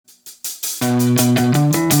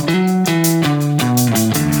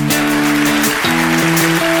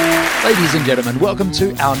Ladies and gentlemen, welcome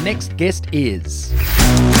to Our Next Guest Is.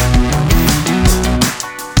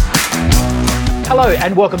 Hello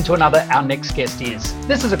and welcome to another Our Next Guest Is.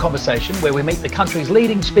 This is a conversation where we meet the country's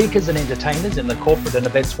leading speakers and entertainers in the corporate and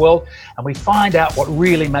events world, and we find out what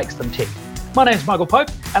really makes them tick. My name's Michael Pope,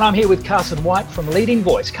 and I'm here with Carson White from Leading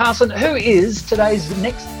Voice. Carson, who is today's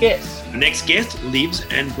next guest? The next guest lives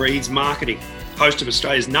and breathes marketing. Host of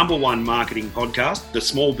Australia's #1 marketing podcast, The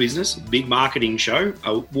Small Business Big Marketing Show,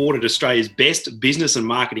 awarded Australia's best business and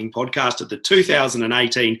marketing podcast at the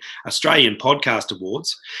 2018 Australian Podcast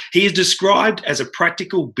Awards. He is described as a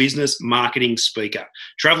practical business marketing speaker,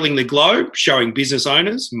 travelling the globe, showing business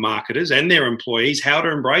owners, marketers and their employees how to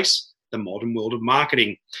embrace the modern world of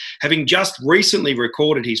marketing. Having just recently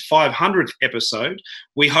recorded his 500th episode,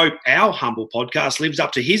 we hope our humble podcast lives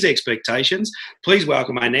up to his expectations. Please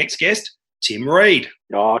welcome our next guest, Tim Reed.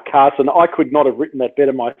 Oh, Carson, I could not have written that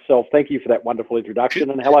better myself. Thank you for that wonderful introduction.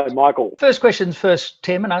 And hello, Michael. First questions first,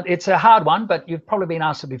 Tim, and it's a hard one, but you've probably been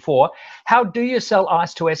asked it before. How do you sell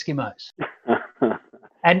ice to Eskimos?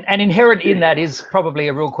 and inherent in that is probably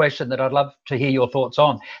a real question that I'd love to hear your thoughts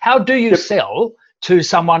on. How do you sell to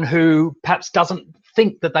someone who perhaps doesn't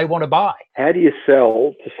think that they want to buy? How do you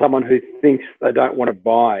sell to someone who thinks they don't want to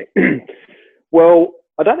buy? Well,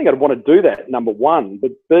 I don't think I'd want to do that, number one.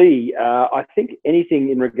 But B, I think anything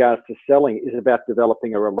in regards to selling is about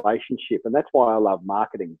developing a relationship. And that's why I love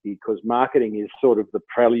marketing, because marketing is sort of the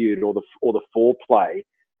prelude or the foreplay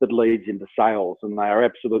that leads into sales. And they are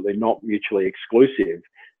absolutely not mutually exclusive.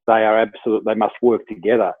 They must work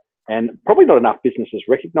together. And probably not enough businesses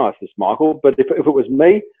recognise this, Michael. But if it was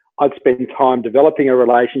me, I'd spend time developing a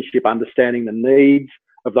relationship, understanding the needs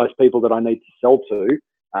of those people that I need to sell to.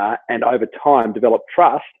 And over time, develop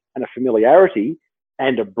trust and a familiarity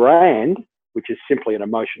and a brand, which is simply an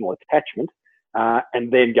emotional attachment, and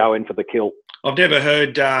then go in for the kill. I've never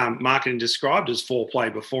heard marketing described as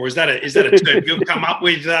foreplay before. Is that a term you've come up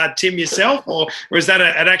with, Tim, yourself, or is that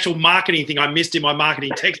an actual marketing thing I missed in my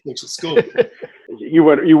marketing textbooks at school? You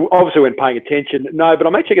obviously weren't paying attention. No, but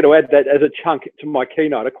I'm actually going to add that as a chunk to my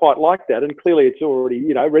keynote. I quite like that, and clearly it's already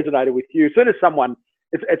resonated with you. As soon as someone,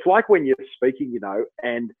 it's like when you're speaking,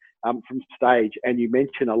 and from stage, and you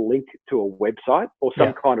mention a link to a website or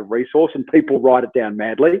some kind of resource, and people write it down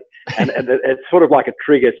madly, and it's sort of like a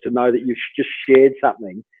trigger to know that you've just shared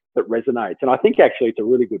something that resonates. And I think actually it's a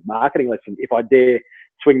really good marketing lesson, if I dare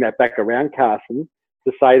swing that back around, Carson,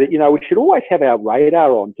 to say that we should always have our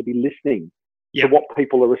radar on to be listening to what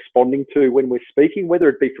people are responding to when we're speaking, whether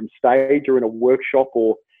it be from stage or in a workshop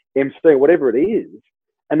or MC or whatever it is,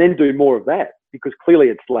 and then do more of that, because clearly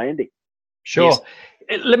it's landing. Sure. Yes.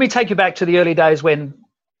 Let me take you back to the early days when,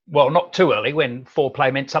 well, not too early, when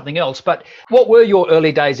foreplay meant something else, but what were your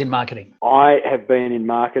early days in marketing? I have been in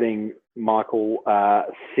marketing, Michael,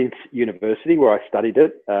 since university, where I studied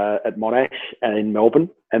it at Monash and in Melbourne,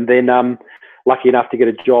 and then lucky enough to get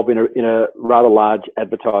a job in a rather large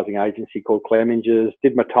advertising agency called Clemenges.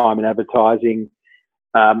 Did my time in advertising,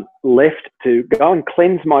 left to go and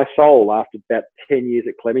cleanse my soul after about 10 years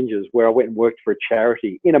at Clemenges, where I went and worked for a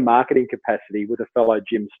charity in a marketing capacity with a fellow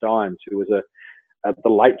Jim Steins, who was the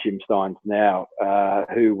late Jim Steins now,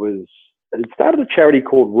 who had started a charity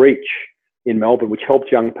called Reach in Melbourne, which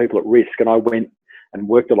helped young people at risk. And I went and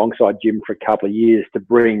worked alongside Jim for a couple of years to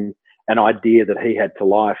bring an idea that he had to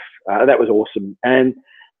life. That was awesome. And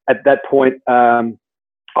at that point,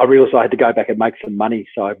 I realised I had to go back and make some money.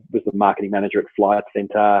 So I was the marketing manager at Flight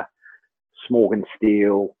Centre, Smorgon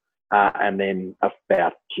Steel, and then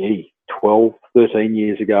about, 12, 13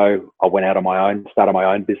 years ago, I went out on my own, started my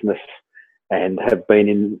own business, and have been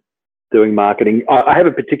in doing marketing. I have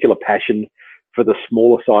a particular passion for the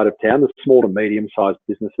smaller side of town, the small to medium-sized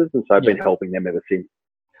businesses, and so I've been helping them ever since.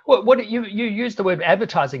 Well, what you used the word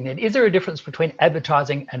advertising then. Is there a difference between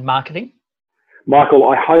advertising and marketing? Michael,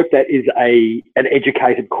 I hope that is an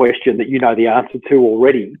educated question that you know the answer to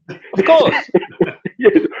already. Of course.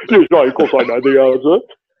 yes, no, of course I know the answer.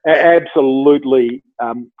 Absolutely.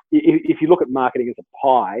 If you look at marketing as a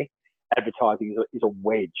pie, advertising is a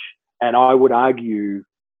wedge. And I would argue,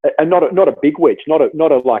 and not a big wedge, not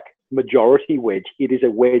a like majority wedge. It is a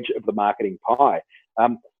wedge of the marketing pie.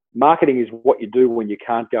 Marketing is what you do when you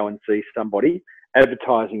can't go and see somebody.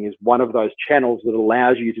 Advertising is one of those channels that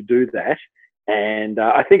allows you to do that. And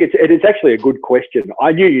I think it is actually a good question.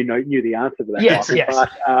 I knew you knew the answer to that. Yes,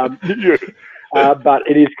 Michael, yes. But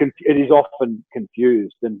it is often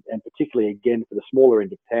confused, and particularly again for the smaller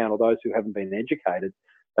end of town or those who haven't been educated,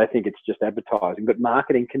 they think it's just advertising. But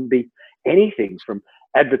marketing can be anything from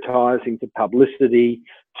advertising to publicity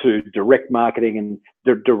to direct marketing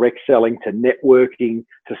and direct selling to networking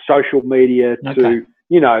to social media to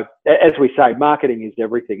as we say, marketing is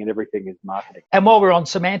everything and everything is marketing. And while we're on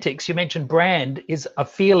semantics, you mentioned brand is a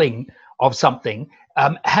feeling of something.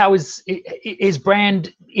 How is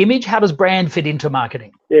brand image? How does brand fit into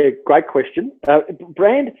marketing? Yeah, great question.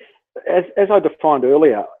 Brand, as I defined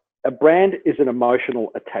earlier, a brand is an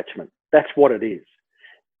emotional attachment. That's what it is.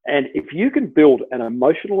 And if you can build an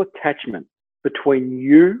emotional attachment between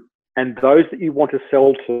you and those that you want to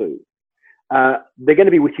sell to, they're going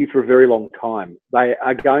to be with you for a very long time. They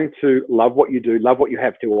are going to love what you do, love what you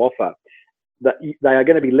have to offer. They are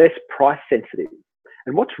going to be less price sensitive.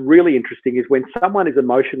 And what's really interesting is when someone is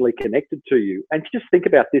emotionally connected to you, and just think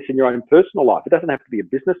about this in your own personal life. It doesn't have to be a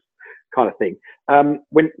business kind of thing.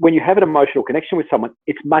 When you have an emotional connection with someone,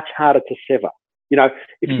 it's much harder to sever.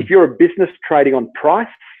 If you're a business trading on price,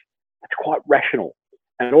 it's quite rational.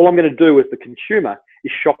 And all I'm going to do as the consumer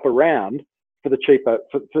is shop around for the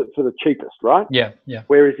cheapest, right? Yeah.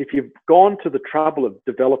 Whereas if you've gone to the trouble of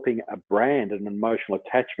developing a brand and an emotional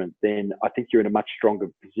attachment, then I think you're in a much stronger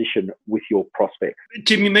position with your prospects.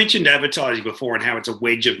 Tim, you mentioned advertising before and how it's a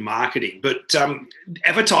wedge of marketing, but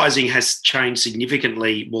advertising has changed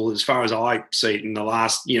significantly. Well, as far as I see it, in the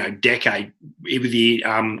last decade,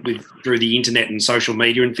 through the internet and social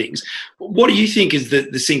media and things. What do you think is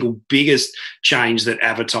the single biggest change that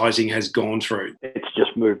advertising has gone through? It's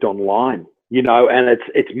just moved online. And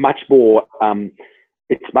it's much more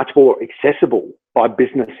accessible by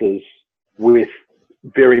businesses with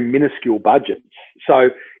very minuscule budgets. So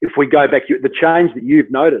if we go back, the change that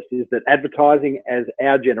you've noticed is that advertising, as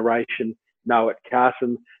our generation know it,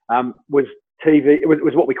 Carson, was TV. It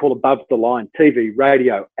was what we call above the line: TV,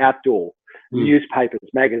 radio, outdoor, newspapers,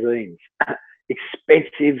 magazines,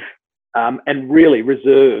 expensive, and really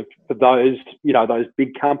reserved for those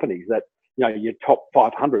big companies that. Your top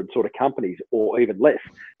 500 sort of companies or even less.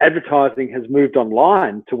 Advertising has moved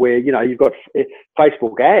online to where, you've got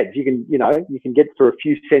Facebook ads. You can get for a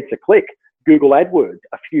few cents a click. Google AdWords,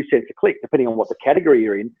 a few cents a click, depending on what the category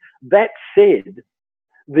you're in. That said,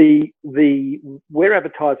 where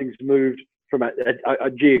advertising's moved from a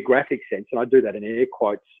geographic sense, and I do that in air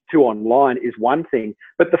quotes, to online is one thing,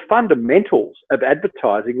 but the fundamentals of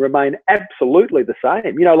advertising remain absolutely the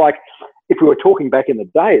same. Like if we were talking back in the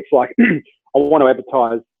day, it's like, I want to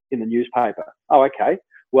advertise in the newspaper. Oh, okay.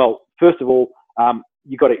 Well, first of all,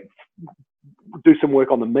 you've got to do some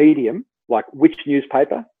work on the medium, like which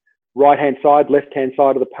newspaper, right-hand side, left-hand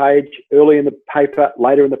side of the page, early in the paper,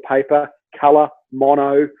 later in the paper, colour,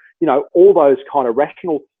 mono, all those kind of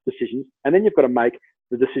rational decisions. And then you've got to make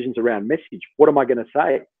the decisions around message. What am I going to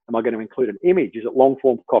say? Am I going to include an image? Is it long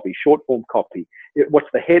form copy, short form copy? What's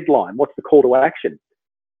the headline? What's the call to action?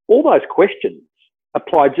 All those questions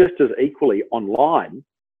apply just as equally online.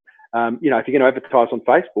 If you're going to advertise on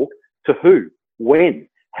Facebook, to who, when,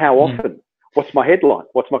 how often, what's my headline,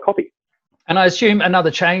 what's my copy? And I assume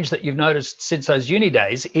another change that you've noticed since those uni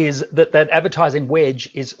days is that advertising wedge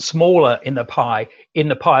is smaller in the pie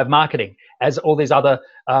of marketing, as all these other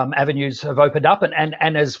avenues have opened up,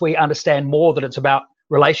 and as we understand more that it's about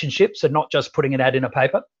relationships and not just putting an ad in a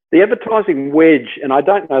paper. The advertising wedge, and I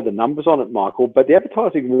don't know the numbers on it, Michael, but the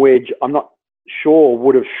advertising wedge, I'm not sure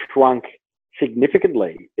would have shrunk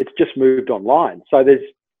significantly. It's just moved online. So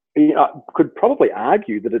could probably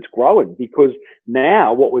argue that it's growing, because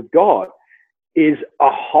now what we've got is a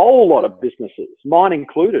whole lot of businesses, mine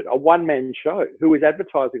included, a one-man show, who is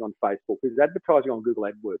advertising on Facebook, who's advertising on Google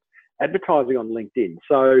AdWords, advertising on LinkedIn.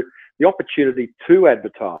 So the opportunity to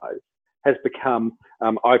advertise has become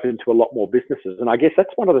open to a lot more businesses. And I guess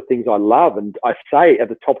that's one of the things I love, and I say at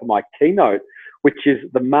the top of my keynote, which is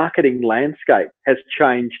the marketing landscape has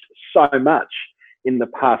changed so much in the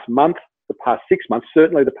past month, the past 6 months,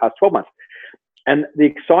 certainly the past 12 months. And the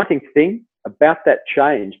exciting thing about that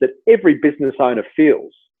change that every business owner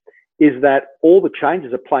feels is that all the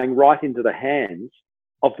changes are playing right into the hands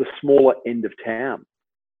of the smaller end of town.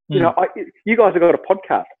 You guys have got a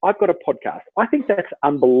podcast. I've got a podcast. I think that's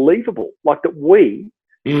unbelievable. Like that we,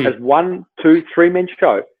 as 1, 2, 3 men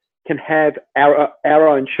show, can have our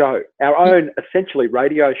own show, our own essentially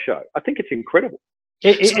radio show. I think it's incredible.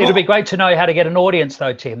 It'll be great to know how to get an audience,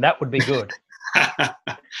 though, Tim. That would be good.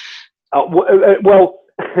 Well,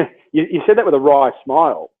 you said that with a wry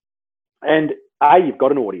smile. And A, you've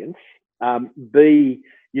got an audience. B,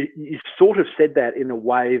 you sort of said that in a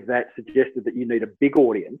way that suggested that you need a big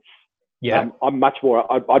audience. Yeah. I'd much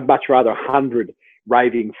rather 100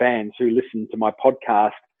 raving fans who listen to my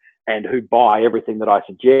podcast and who buy everything that I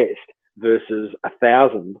suggest versus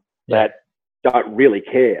 1,000 that don't really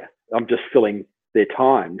care. I'm just filling their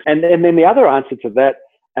time. And then the other answer to that,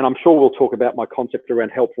 and I'm sure we'll talk about my concept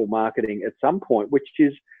around helpful marketing at some point, which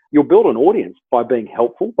is you'll build an audience by being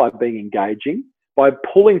helpful, by being engaging, by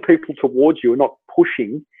pulling people towards you and not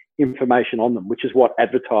pushing information on them, which is what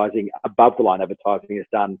advertising, above the line advertising, has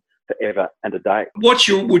done forever and a day.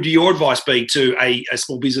 Would your advice be to a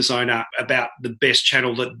small business owner about the best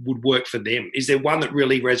channel that would work for them? Is there one that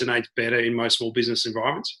really resonates better in most small business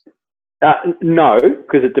environments? No,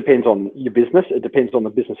 because it depends on your business. It depends on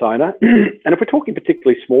the business owner. And if we're talking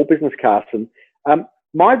particularly small business, Carson,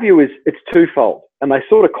 my view is it's twofold, and they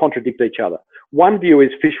sort of contradict each other. One view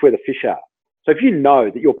is fish where the fish are. So if you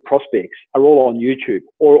know that your prospects are all on YouTube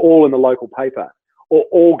or all in the local paper or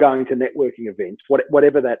all going to networking events,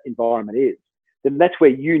 whatever that environment is, then that's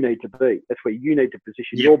where you need to be. That's where you need to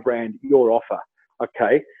position your brand, your offer.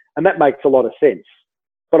 Okay. And that makes a lot of sense.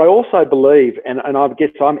 But I also believe, and I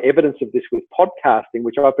guess I'm evidence of this with podcasting,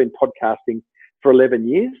 which I've been podcasting for 11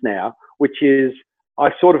 years now, which is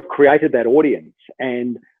I sort of created that audience.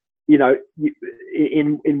 And, you know,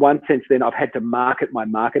 in one sense, then I've had to market my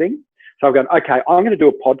marketing. So I've gone, okay, I'm going to do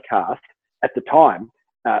a podcast. At the time,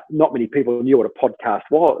 not many people knew what a podcast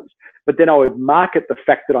was, but then I would market the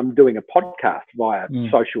fact that I'm doing a podcast via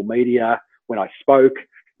social media when I spoke,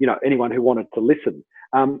 you know, anyone who wanted to listen.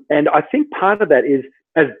 And I think part of that is,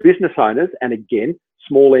 as business owners, and again,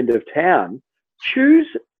 small end of town, choose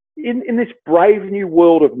in this brave new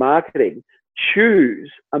world of marketing,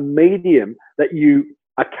 choose a medium that you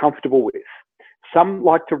are comfortable with. Some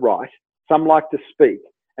like to write, some like to speak,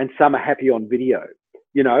 and some are happy on video.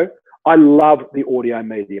 You know, I love the audio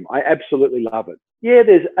medium. I absolutely love it. Yeah,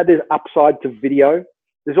 there's upside to video.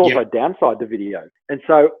 There's also downside to video. And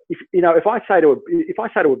so if I say to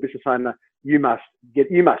a business owner, you must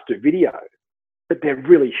do video, but they're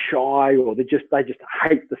really shy or they just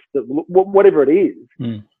hate whatever it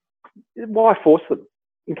is. Why force them?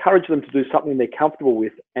 Encourage them to do something they're comfortable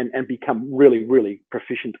with and become really, really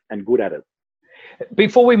proficient and good at it.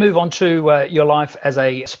 Before we move on to your life as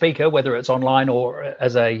a speaker, whether it's online or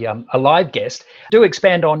as a live guest, do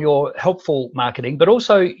expand on your helpful marketing, but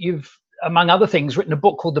also you've, among other things, written a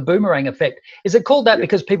book called The Boomerang Effect. Is it called that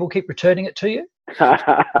because people keep returning it to you?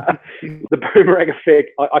 The Boomerang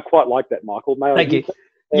Effect. I quite like that, Michael. Thank you.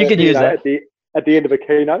 You can use that. At the end of a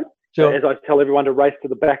keynote. Sure. As I tell everyone to race to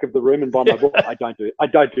the back of the room and buy my book. I don't do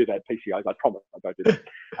that, PCOs. I promise I don't do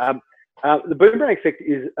that. The Boomerang Effect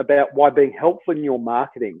is about why being helpful in your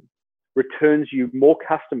marketing returns you more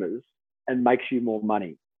customers and makes you more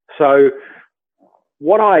money. So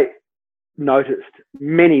what I noticed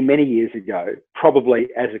many, many years ago, probably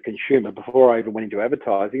as a consumer before I even went into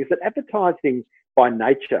advertising, is that advertising by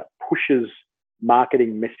nature pushes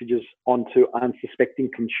marketing messages onto unsuspecting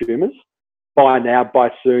consumers. Buy now,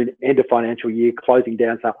 buy soon, end of financial year, closing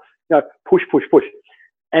down sale. You know, push, push, push.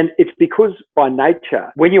 And it's because by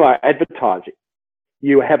nature, when you are advertising,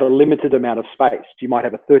 you have a limited amount of space. You might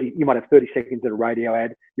have 30 seconds in a radio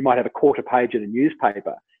ad. You might have a quarter page in a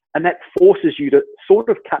newspaper. And that forces you to sort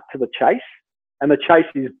of cut to the chase. And the chase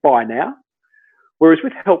is buy now. Whereas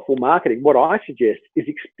with helpful marketing, what I suggest is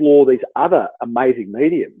explore these other amazing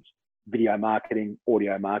mediums, video marketing,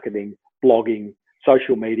 audio marketing, blogging,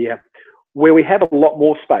 social media, where we have a lot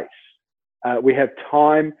more space. We have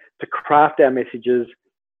time to craft our messages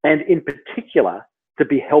and in particular to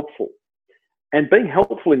be helpful. And being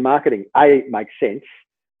helpful in marketing, A, makes sense.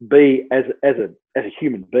 B, as a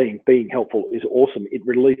human being, being helpful is awesome. It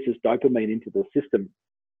releases dopamine into the system,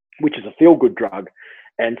 which is a feel-good drug.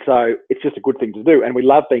 And so it's just a good thing to do. And we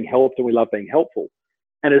love being helped and we love being helpful.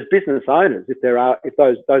 And as business owners, if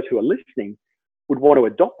those who are listening would want to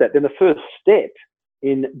adopt that, then the first step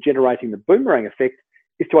in generating the boomerang effect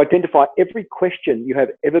is to identify every question you have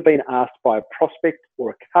ever been asked by a prospect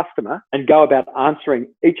or a customer and go about answering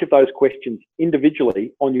each of those questions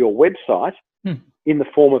individually on your website in the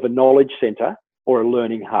form of a knowledge center or a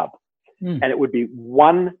learning hub. And it would be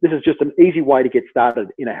this is just an easy way to get started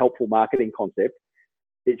in a helpful marketing concept.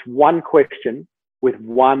 It's one question with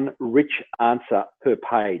one rich answer per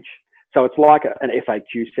page. So it's like an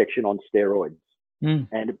FAQ section on steroids.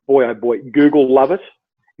 And boy, oh boy, Google love it.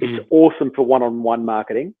 It's awesome for one-on-one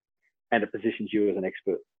marketing and it positions you as an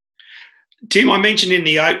expert. Tim, I mentioned in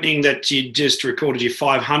the opening that you just recorded your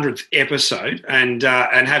 500th episode, and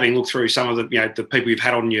having looked through some of the people you've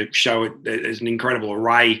had on your show, there's an incredible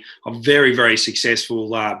array of very, very successful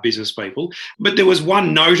business people. But there was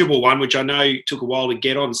one notable one, which I know took a while to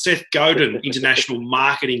get on, Seth Godin, international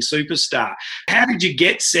marketing superstar. How did you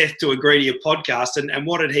get Seth to agree to your podcast, and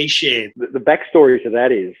what did he share? The backstory to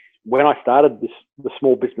that is, when I started the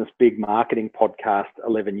Small Business Big Marketing podcast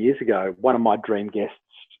 11 years ago, one of my dream guests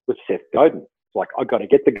was Seth Godin. It's like, I got to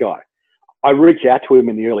get the guy. I reached out to him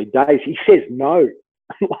in the early days. He says no.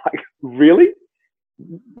 I'm like, really?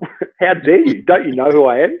 how dare you? Don't you know who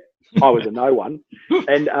I am? I was a no one.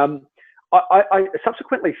 And I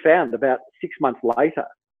subsequently found about 6 months later,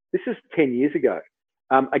 this is 10 years ago,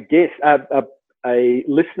 a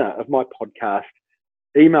listener of my podcast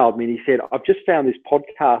emailed me and he said, I've just found this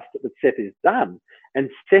podcast that Seth has done. And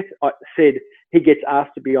Seth said he gets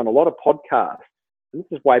asked to be on a lot of podcasts. And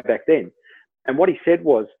this is way back then. And what he said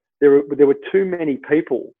was there were too many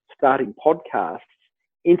people starting podcasts,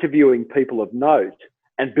 interviewing people of note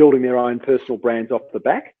and building their own personal brands off the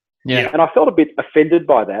back. Yeah. And I felt a bit offended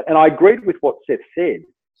by that. And I agreed with what Seth said,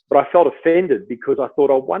 but I felt offended because I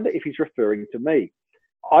thought, I wonder if he's referring to me.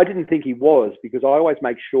 I didn't think he was, because I always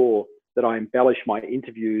make sure that I embellish my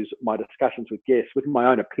interviews, my discussions with guests with my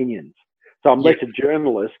own opinions. So I'm less a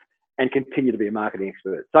journalist and continue to be a marketing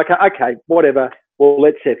expert. So, okay, whatever. Well,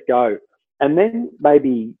 let Seth go. And then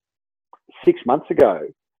maybe 6 months ago,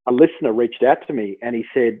 a listener reached out to me and he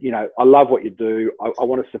said, you know, I love what you do. I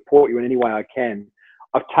want to support you in any way I can.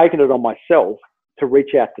 I've taken it on myself to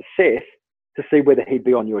reach out to Seth to see whether he'd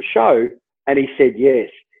be on your show. And he said, yes.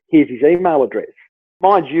 Here's his email address.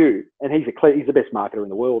 Mind you, and he's the best marketer in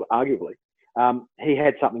the world, arguably. He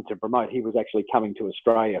had something to promote. He was actually coming to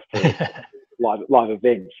Australia for live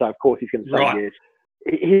events. So, of course, he's going to say yes.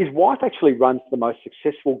 His wife actually runs the most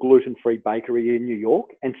successful gluten-free bakery in New York,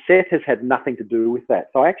 and Seth has had nothing to do with that.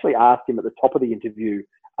 So I actually asked him at the top of the interview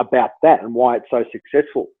about that and why it's so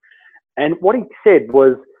successful. And what he said,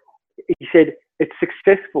 it's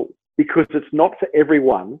successful because it's not for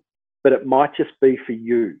everyone, but it might just be for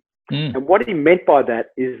you. And what he meant by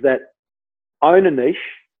that is that own a niche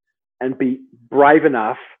and be brave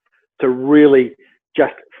enough to really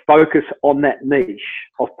just focus on that niche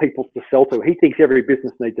of people to sell to. He thinks every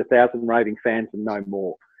business needs 1,000 raving fans and no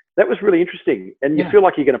more. That was really interesting. And you feel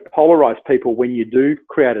like you're going to polarize people when you do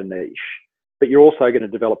create a niche, but you're also going to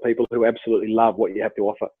develop people who absolutely love what you have to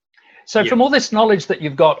offer. So from all this knowledge that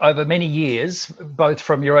you've got over many years, both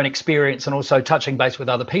from your own experience and also touching base with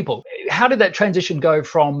other people, how did that transition go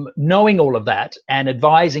from knowing all of that and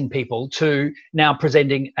advising people to now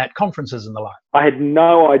presenting at conferences and the like? I had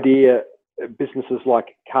no idea businesses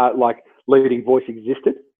like Leading Voice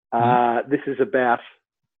existed. This is about,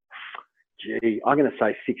 I'm going to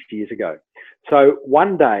say 6 years ago. So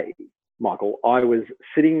one day, Michael, I was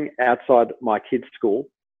sitting outside my kids' school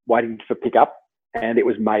waiting for pickup, and it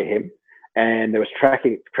was mayhem, and there was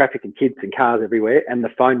traffic and kids and cars everywhere, and the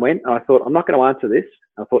phone went, and I thought, I'm not going to answer this.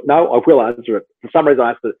 And I thought, no, I will answer it. For some reason, I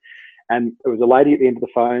answered it, and there was a lady at the end of the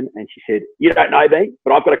phone, and she said, you don't know me,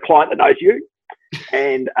 but I've got a client that knows you,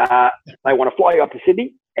 and they want to fly you up to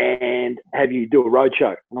Sydney and have you do a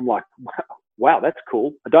roadshow. And I'm like, wow, that's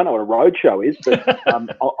cool. I don't know what a roadshow is, but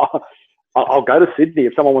I'll go to Sydney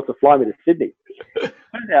if someone wants to fly me to Sydney. It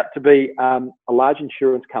turned out to be a large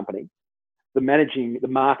insurance company, the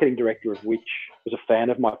marketing director of which was a fan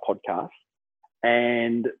of my podcast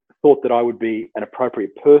and thought that I would be an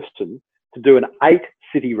appropriate person to do an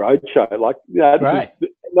 8-city roadshow. Like, you know, right.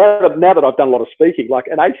 Now that I've done a lot of speaking, like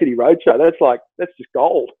an 8-city roadshow, that's just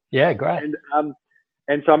gold. Yeah, great.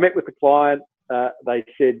 And so I met with the client. They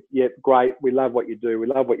said, yeah, great. We love what you do. We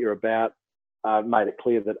love what you're about. Made it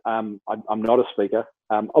clear that I'm not a speaker.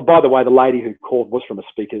 Oh, by the way, the lady who called was from a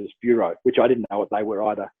speakers bureau, which I didn't know what they were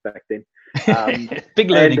either back then. Big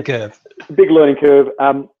learning curve. Big learning curve.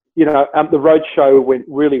 The roadshow went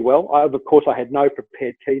really well. Of course, I had no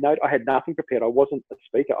prepared keynote. I had nothing prepared. I wasn't a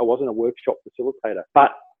speaker. I wasn't a workshop facilitator.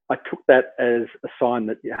 But I took that as a sign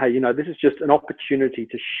that, hey, this is just an opportunity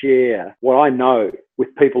to share what I know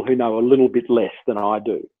with people who know a little bit less than I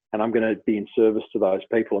do. And I'm going to be in service to those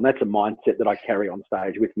people. And that's a mindset that I carry on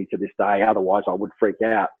stage with me to this day. Otherwise, I would freak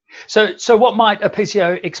out. So what might a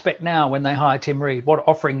PCO expect now when they hire Tim Reed? What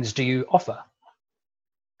offerings do you offer?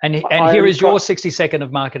 And here is your 60-second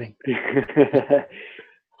of marketing.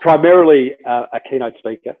 Primarily a keynote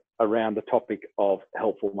speaker around the topic of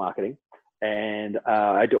helpful marketing. And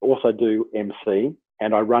I also do MC,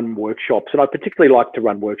 and I run workshops. And I particularly like to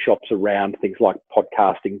run workshops around things like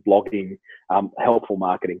podcasting, blogging, helpful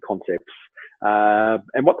marketing concepts.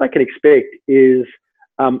 And what they can expect is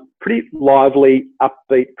pretty lively,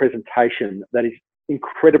 upbeat presentation that is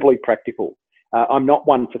incredibly practical. I'm not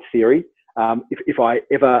one for theory. If I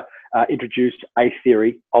ever introduce a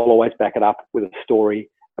theory, I'll always back it up with a story,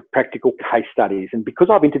 practical case studies. And because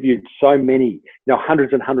I've interviewed so many,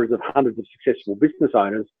 hundreds and hundreds of successful business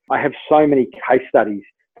owners, I have so many case studies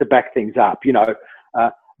to back things up. They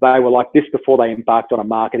were like this before they embarked on a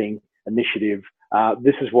marketing initiative.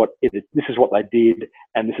 This is what they did,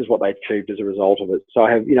 and this is what they achieved as a result of it. So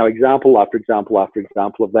I have, example after example after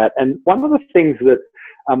example of that. And one of the things that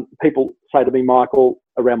people say to me, Michael,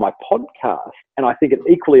 around my podcast, and I think it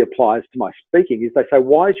equally applies to my speaking, is they say,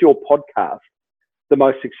 why is your podcast the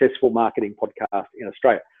most successful marketing podcast in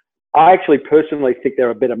Australia? I actually personally think there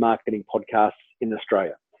are better marketing podcasts in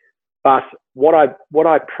Australia. But what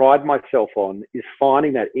I pride myself on is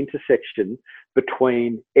finding that intersection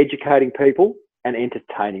between educating people and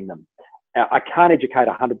entertaining them. I can't educate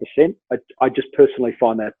 100%. I just personally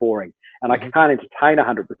find that boring. And I can't entertain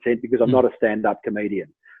 100% because I'm not a stand-up comedian.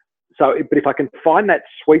 So, but if I can find that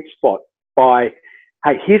sweet spot by,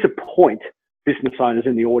 hey, here's a point, business owners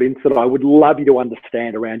in the audience, that I would love you to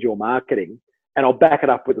understand around your marketing, and I'll back it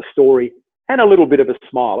up with a story and a little bit of a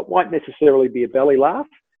smile. It won't necessarily be a belly laugh,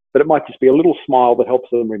 but it might just be a little smile that helps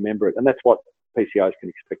them remember it. And that's what PCOs can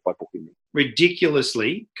expect by booking me.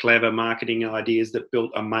 Ridiculously clever marketing ideas that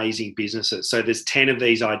built amazing businesses. So there's 10 of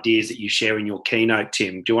these ideas that you share in your keynote,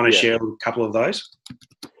 Tim. Do you want to share a couple of those?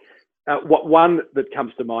 One that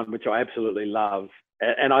comes to mind, which I absolutely love,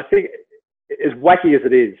 and I think as wacky as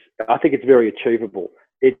it is, I think it's very achievable.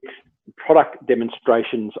 It's product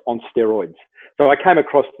demonstrations on steroids. So I came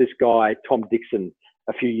across this guy, Tom Dixon,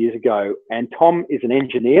 a few years ago, and Tom is an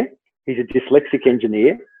engineer. He's a dyslexic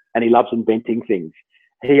engineer, and he loves inventing things.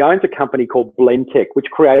 He owns a company called Blendtec, which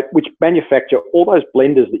manufacture all those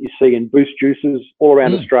blenders that you see in Boost juices all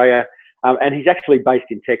around Australia, and he's actually based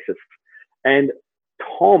in Texas. And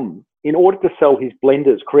Tom, in order to sell his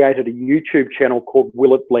blenders, created a YouTube channel called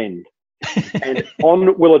Will It Blend. And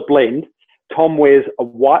on Will It Blend, Tom wears a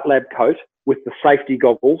white lab coat with the safety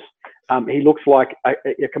goggles. He looks like a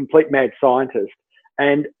complete mad scientist.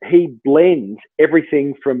 And he blends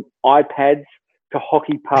everything from iPads to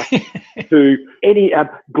hockey pucks to any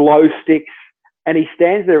glow sticks. And he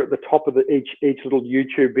stands there at the top of each little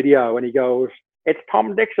YouTube video and he goes, "It's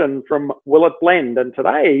Tom Dixon from Will It Blend. And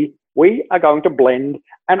today we are going to blend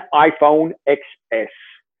an iPhone XS.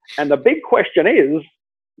 And the big question is,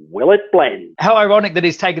 will it blend?" How ironic that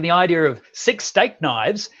he's taken the idea of 6 steak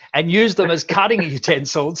knives and used them as cutting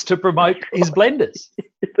utensils to promote his blenders.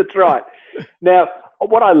 That's right. Now,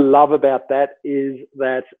 what I love about that is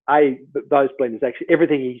that those blenders, actually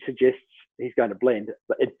everything he suggests he's going to blend,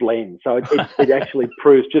 it blends. So it actually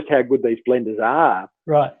proves just how good these blenders are.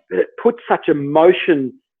 Right. But it puts such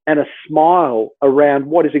emotion and a smile around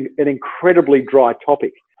what is an incredibly dry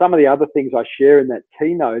topic. Some of the other things I share in that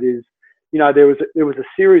keynote is, there was a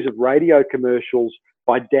series of radio commercials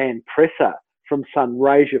by Dan Presser from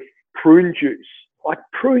Sunraysia prune juice,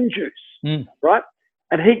 right?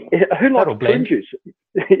 And who likes prune juice?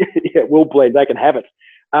 Yeah, will blend. They can have it.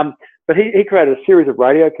 But he created a series of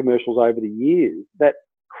radio commercials over the years that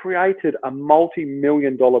created a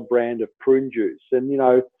multi-million-dollar brand of prune juice. And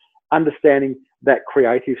understanding that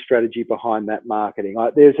creative strategy behind that marketing.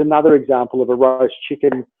 There's another example of a roast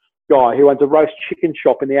chicken guy who owns a roast chicken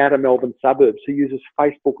shop in the outer Melbourne suburbs who uses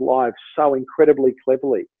Facebook Live so incredibly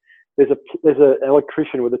cleverly. There's an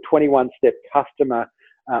electrician with a 21-step customer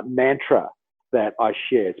mantra that I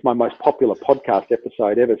share. It's my most popular podcast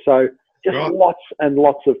episode ever. So just lots and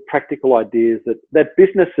lots of practical ideas that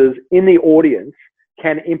businesses in the audience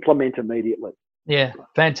can implement immediately. Yeah,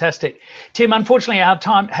 fantastic. Tim, unfortunately, our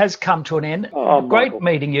time has come to an end. Great Michael.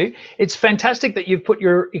 meeting you. It's fantastic that you've put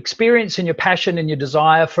your experience and your passion and your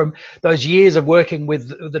desire from those years of working with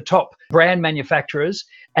the top brand manufacturers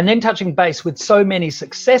and then touching base with so many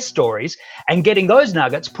success stories and getting those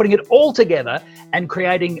nuggets, putting it all together and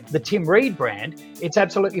creating the Tim Reed brand. It's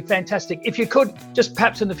absolutely fantastic. If you could just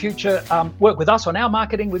perhaps in the future work with us on our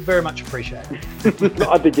marketing, we'd very much appreciate it.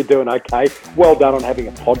 I think you're doing okay. Well done on having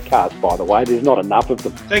a podcast, by the way. There's not enough of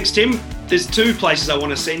them. Thanks, Tim. There's 2 places I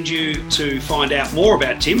want to send you to find out more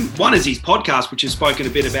about Tim. One is his podcast, which is spoken a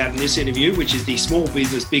bit about in this interview, which is the Small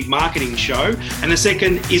Business Big Marketing Show. And the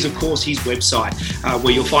second is, of course, his website,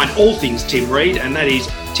 where you'll find all things Tim Reed, and that is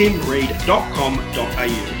timreed.com.au.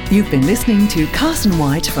 You've been listening to Carson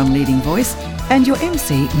White from Leading Voice and your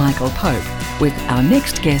MC, Michael Pope, with Our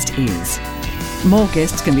Next Guest Is. More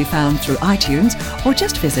guests can be found through iTunes or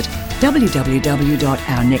just visit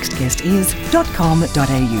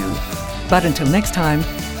www.ournextguestis.com.au. But until next time,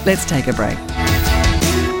 let's take a break.